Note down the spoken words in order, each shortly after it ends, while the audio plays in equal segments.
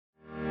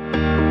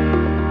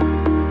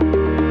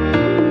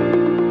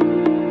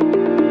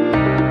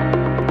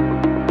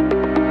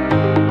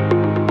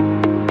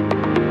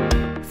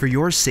For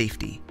your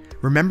safety,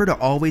 remember to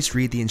always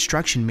read the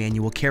instruction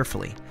manual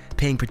carefully,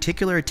 paying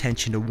particular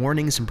attention to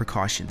warnings and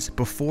precautions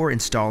before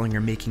installing or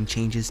making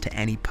changes to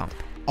any pump.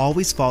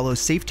 Always follow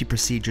safety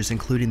procedures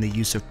including the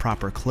use of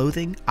proper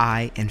clothing,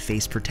 eye, and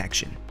face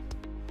protection.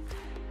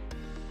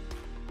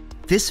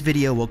 This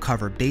video will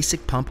cover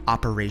basic pump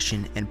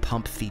operation and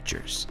pump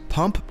features.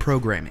 Pump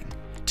programming.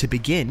 To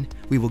begin,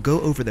 we will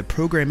go over the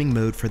programming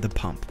mode for the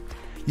pump.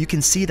 You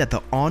can see that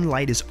the on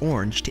light is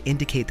orange to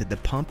indicate that the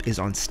pump is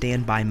on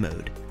standby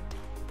mode.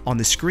 On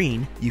the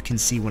screen, you can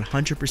see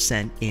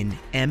 100% in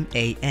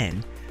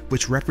MAN,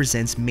 which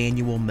represents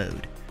manual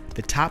mode.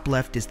 The top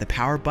left is the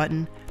power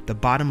button, the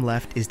bottom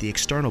left is the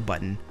external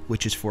button,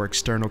 which is for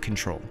external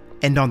control.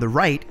 And on the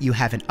right, you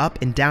have an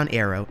up and down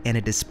arrow and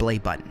a display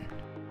button.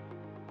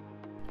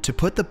 To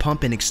put the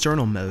pump in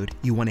external mode,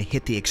 you want to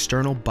hit the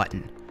external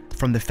button.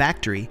 From the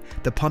factory,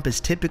 the pump is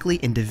typically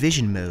in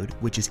division mode,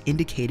 which is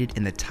indicated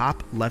in the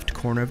top left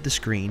corner of the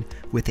screen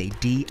with a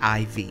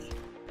DIV.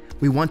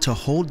 We want to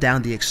hold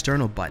down the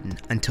external button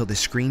until the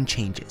screen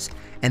changes,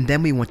 and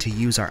then we want to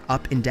use our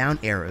up and down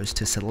arrows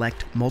to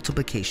select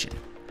multiplication.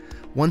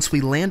 Once we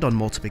land on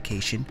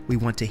multiplication, we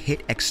want to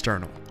hit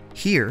external.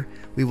 Here,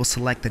 we will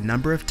select the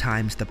number of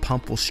times the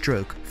pump will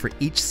stroke for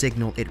each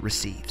signal it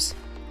receives.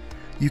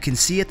 You can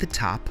see at the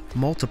top,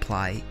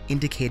 multiply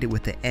indicated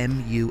with the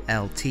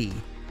MULT,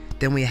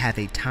 then we have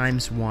a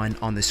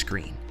 ×1 on the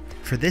screen.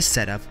 For this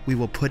setup, we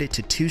will put it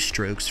to 2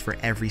 strokes for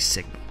every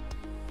signal.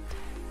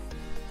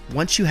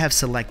 Once you have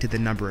selected the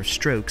number of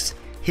strokes,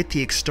 hit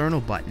the external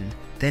button,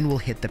 then we'll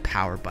hit the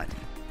power button.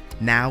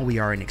 Now we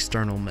are in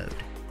external mode.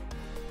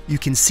 You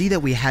can see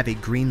that we have a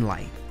green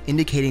light,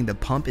 indicating the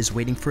pump is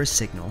waiting for a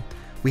signal.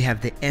 We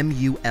have the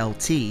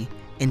MULT,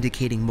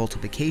 indicating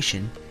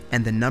multiplication,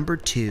 and the number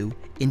 2,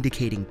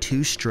 indicating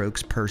 2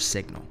 strokes per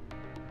signal.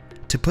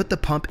 To put the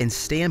pump in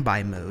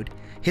standby mode,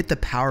 hit the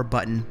power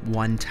button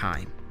 1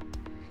 time.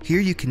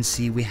 Here you can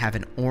see we have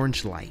an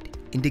orange light,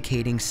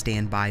 indicating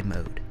standby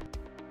mode.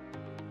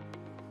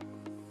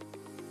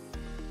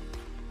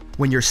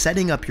 When you're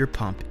setting up your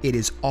pump, it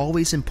is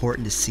always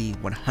important to see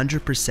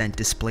 100%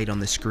 displayed on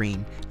the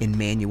screen in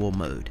manual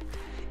mode.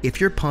 If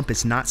your pump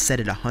is not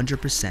set at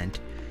 100%,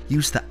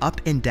 use the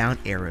up and down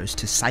arrows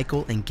to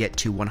cycle and get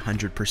to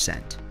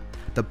 100%.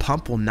 The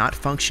pump will not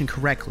function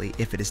correctly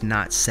if it is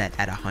not set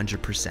at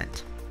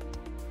 100%.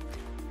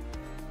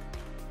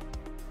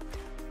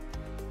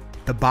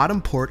 The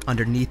bottom port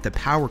underneath the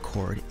power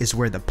cord is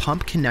where the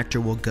pump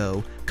connector will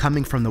go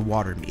coming from the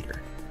water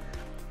meter.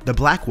 The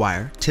black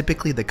wire,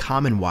 typically the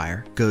common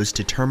wire, goes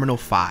to terminal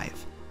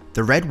 5.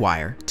 The red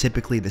wire,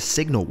 typically the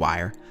signal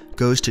wire,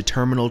 goes to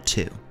terminal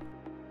 2.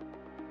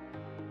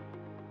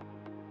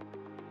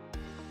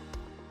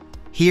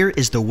 Here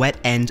is the wet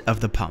end of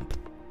the pump.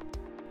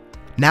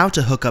 Now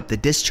to hook up the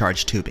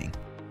discharge tubing.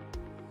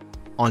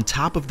 On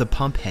top of the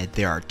pump head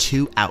there are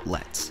 2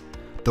 outlets.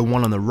 The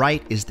one on the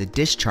right is the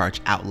discharge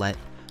outlet,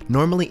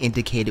 normally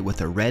indicated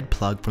with a red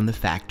plug from the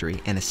factory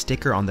and a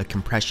sticker on the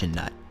compression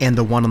nut. And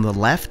the one on the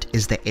left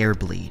is the air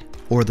bleed,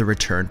 or the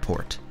return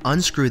port.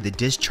 Unscrew the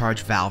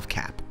discharge valve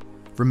cap.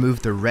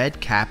 Remove the red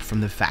cap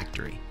from the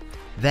factory.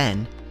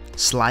 Then,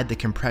 slide the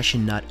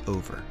compression nut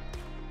over.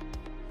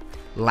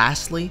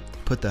 Lastly,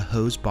 put the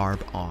hose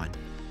barb on.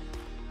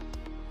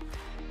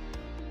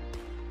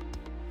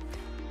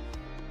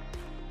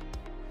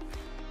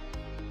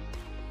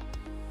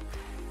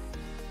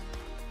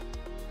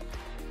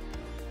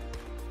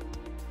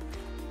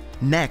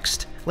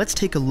 Next, let's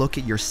take a look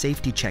at your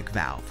safety check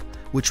valve,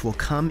 which will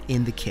come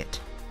in the kit.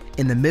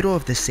 In the middle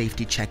of the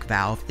safety check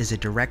valve is a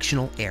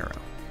directional arrow.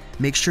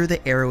 Make sure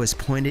the arrow is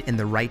pointed in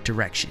the right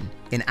direction.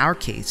 In our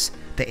case,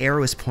 the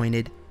arrow is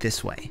pointed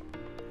this way.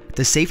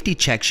 The safety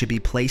check should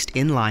be placed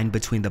in line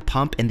between the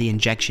pump and the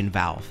injection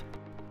valve.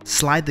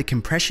 Slide the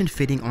compression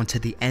fitting onto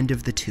the end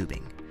of the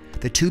tubing.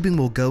 The tubing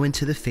will go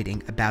into the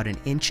fitting about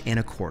 1.25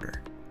 inches.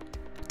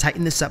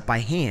 Tighten this up by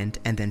hand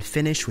and then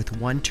finish with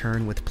 1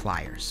 turn with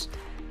pliers.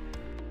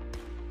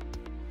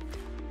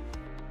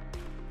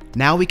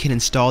 Now we can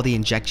install the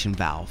injection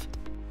valve.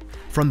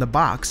 From the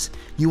box,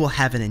 you will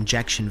have an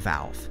injection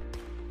valve.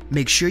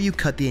 Make sure you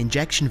cut the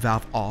injection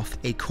valve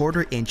off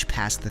 1/4 inch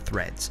past the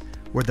threads,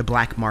 where the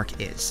black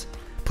mark is.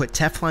 Put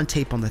Teflon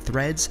tape on the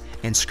threads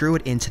and screw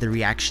it into the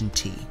reaction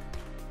tee.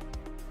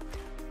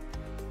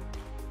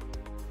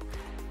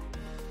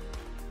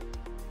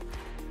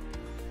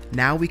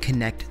 Now we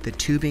connect the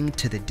tubing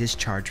to the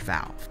discharge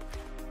valve.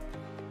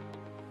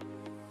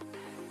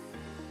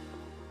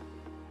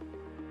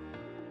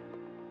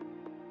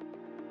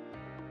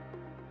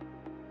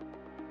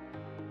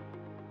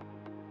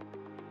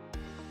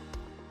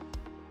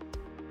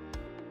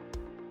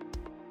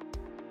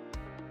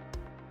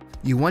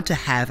 You want to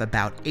have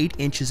about 8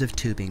 inches of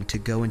tubing to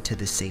go into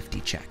the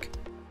safety check.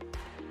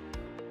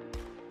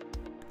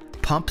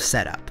 Pump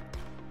setup.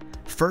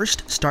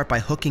 First, start by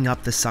hooking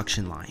up the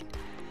suction line.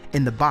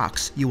 In the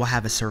box, you will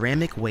have a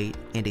ceramic weight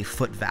and a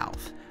foot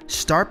valve.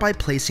 Start by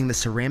placing the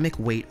ceramic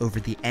weight over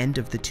the end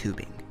of the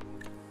tubing.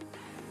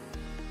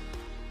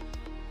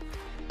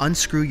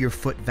 Unscrew your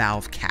foot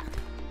valve cap.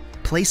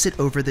 Place it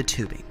over the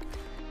tubing.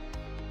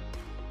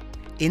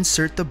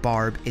 Insert the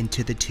barb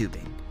into the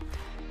tubing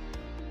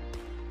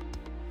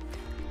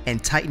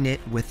and tighten it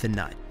with the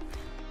nut.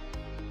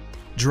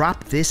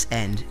 Drop this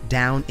end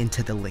down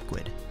into the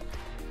liquid.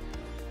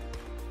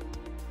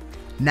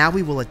 Now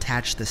we will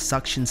attach the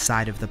suction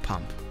side of the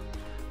pump.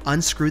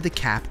 Unscrew the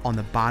cap on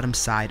the bottom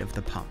side of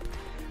the pump.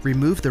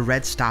 Remove the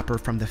red stopper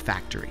from the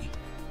factory.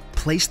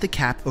 Place the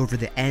cap over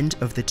the end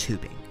of the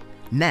tubing.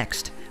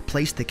 Next,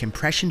 place the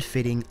compression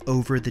fitting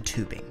over the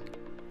tubing.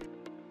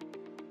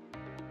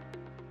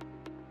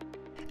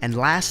 And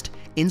last,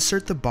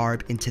 insert the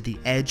barb into the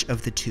edge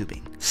of the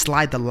tubing.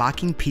 Slide the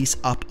locking piece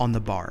up on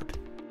the barb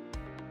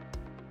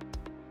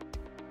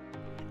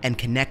and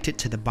connect it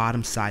to the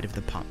bottom side of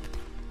the pump.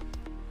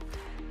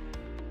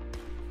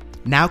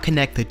 Now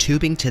connect the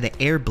tubing to the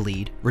air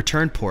bleed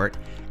return port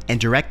and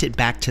direct it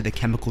back to the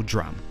chemical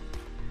drum.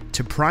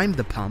 To prime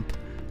the pump,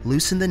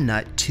 loosen the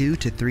nut 2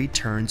 to 3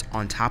 turns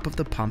on top of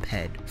the pump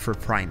head for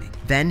priming.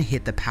 Then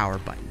hit the power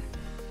button.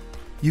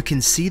 You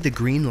can see the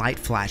green light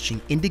flashing,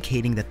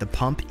 indicating that the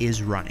pump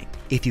is running.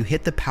 If you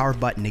hit the power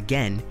button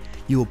again,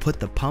 you will put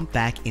the pump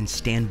back in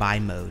standby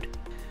mode.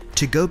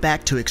 To go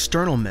back to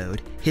external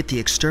mode, hit the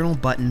external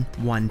button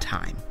 1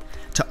 time.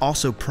 To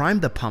also prime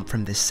the pump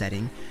from this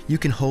setting, you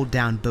can hold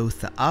down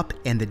both the up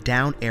and the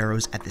down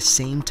arrows at the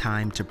same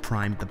time to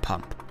prime the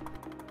pump.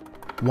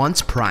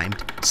 Once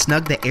primed,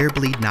 snug the air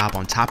bleed knob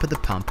on top of the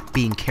pump,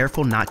 being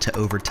careful not to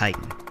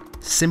over-tighten.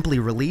 Simply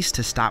release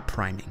to stop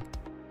priming.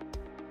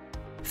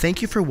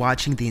 Thank you for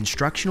watching the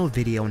instructional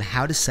video on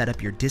how to set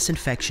up your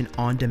Disinfection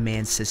On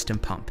Demand system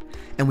pump,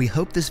 and we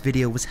hope this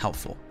video was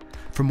helpful.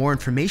 For more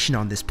information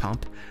on this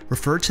pump,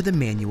 refer to the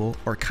manual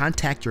or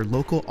contact your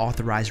local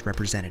authorized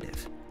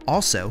representative.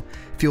 Also,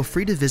 feel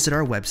free to visit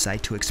our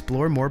website to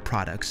explore more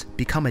products,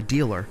 become a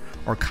dealer,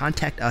 or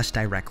contact us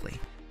directly.